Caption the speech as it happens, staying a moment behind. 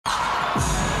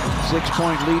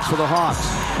6-point lead for the Hawks.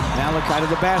 Malachi to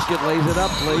the basket, lays it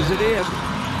up, lays it in.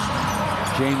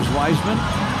 James Wiseman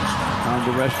on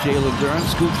to rush Jalen Duren,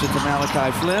 scoops it to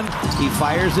Malachi Flynn. He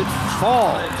fires it,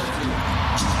 falls.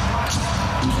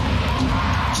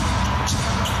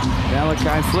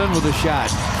 Malachi Flynn with a shot,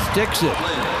 sticks it.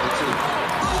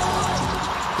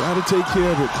 Got to take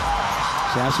care of it.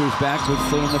 Sasser's back with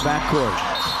Flynn in the backcourt.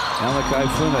 Malachi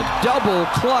Flynn, a double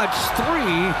clutch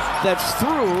three that's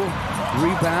through.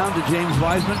 Rebound to James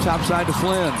Wiseman, topside to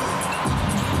Flynn.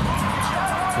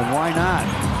 And why not?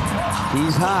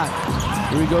 He's hot.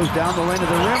 Here he goes down the lane of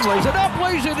the rim, lays it up,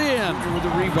 lays it in. With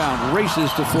the rebound,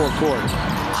 races to forecourt.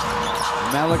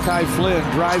 Malachi Flynn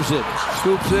drives it,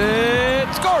 scoops it,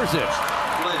 scores it.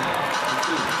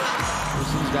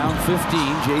 Pistons down 15.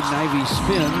 Jaden Ivey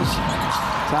spins.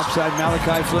 Topside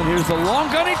Malachi Flynn. Here's the long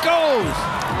gun. It goes.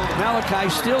 Malachi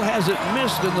still hasn't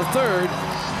missed in the third.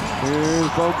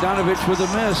 Here's Bogdanovich with a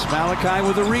miss. Malachi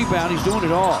with a rebound. He's doing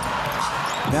it all.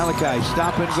 Malachi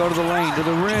stop and go to the lane, to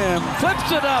the rim. Flips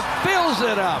it up, fills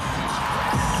it up.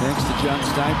 Thanks to John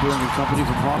Steinberg and company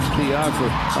from Hawks PR for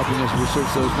helping us research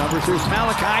those numbers. Here's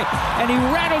Malachi, and he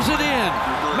rattles it in.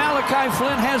 Malachi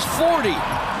Flynn has 40.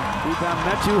 Rebound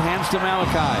Metu, hands to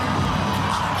Malachi.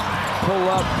 Pull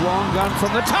up, long gun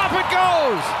from the top, it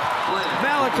goes!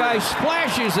 Malachi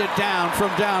splashes it down from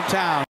downtown.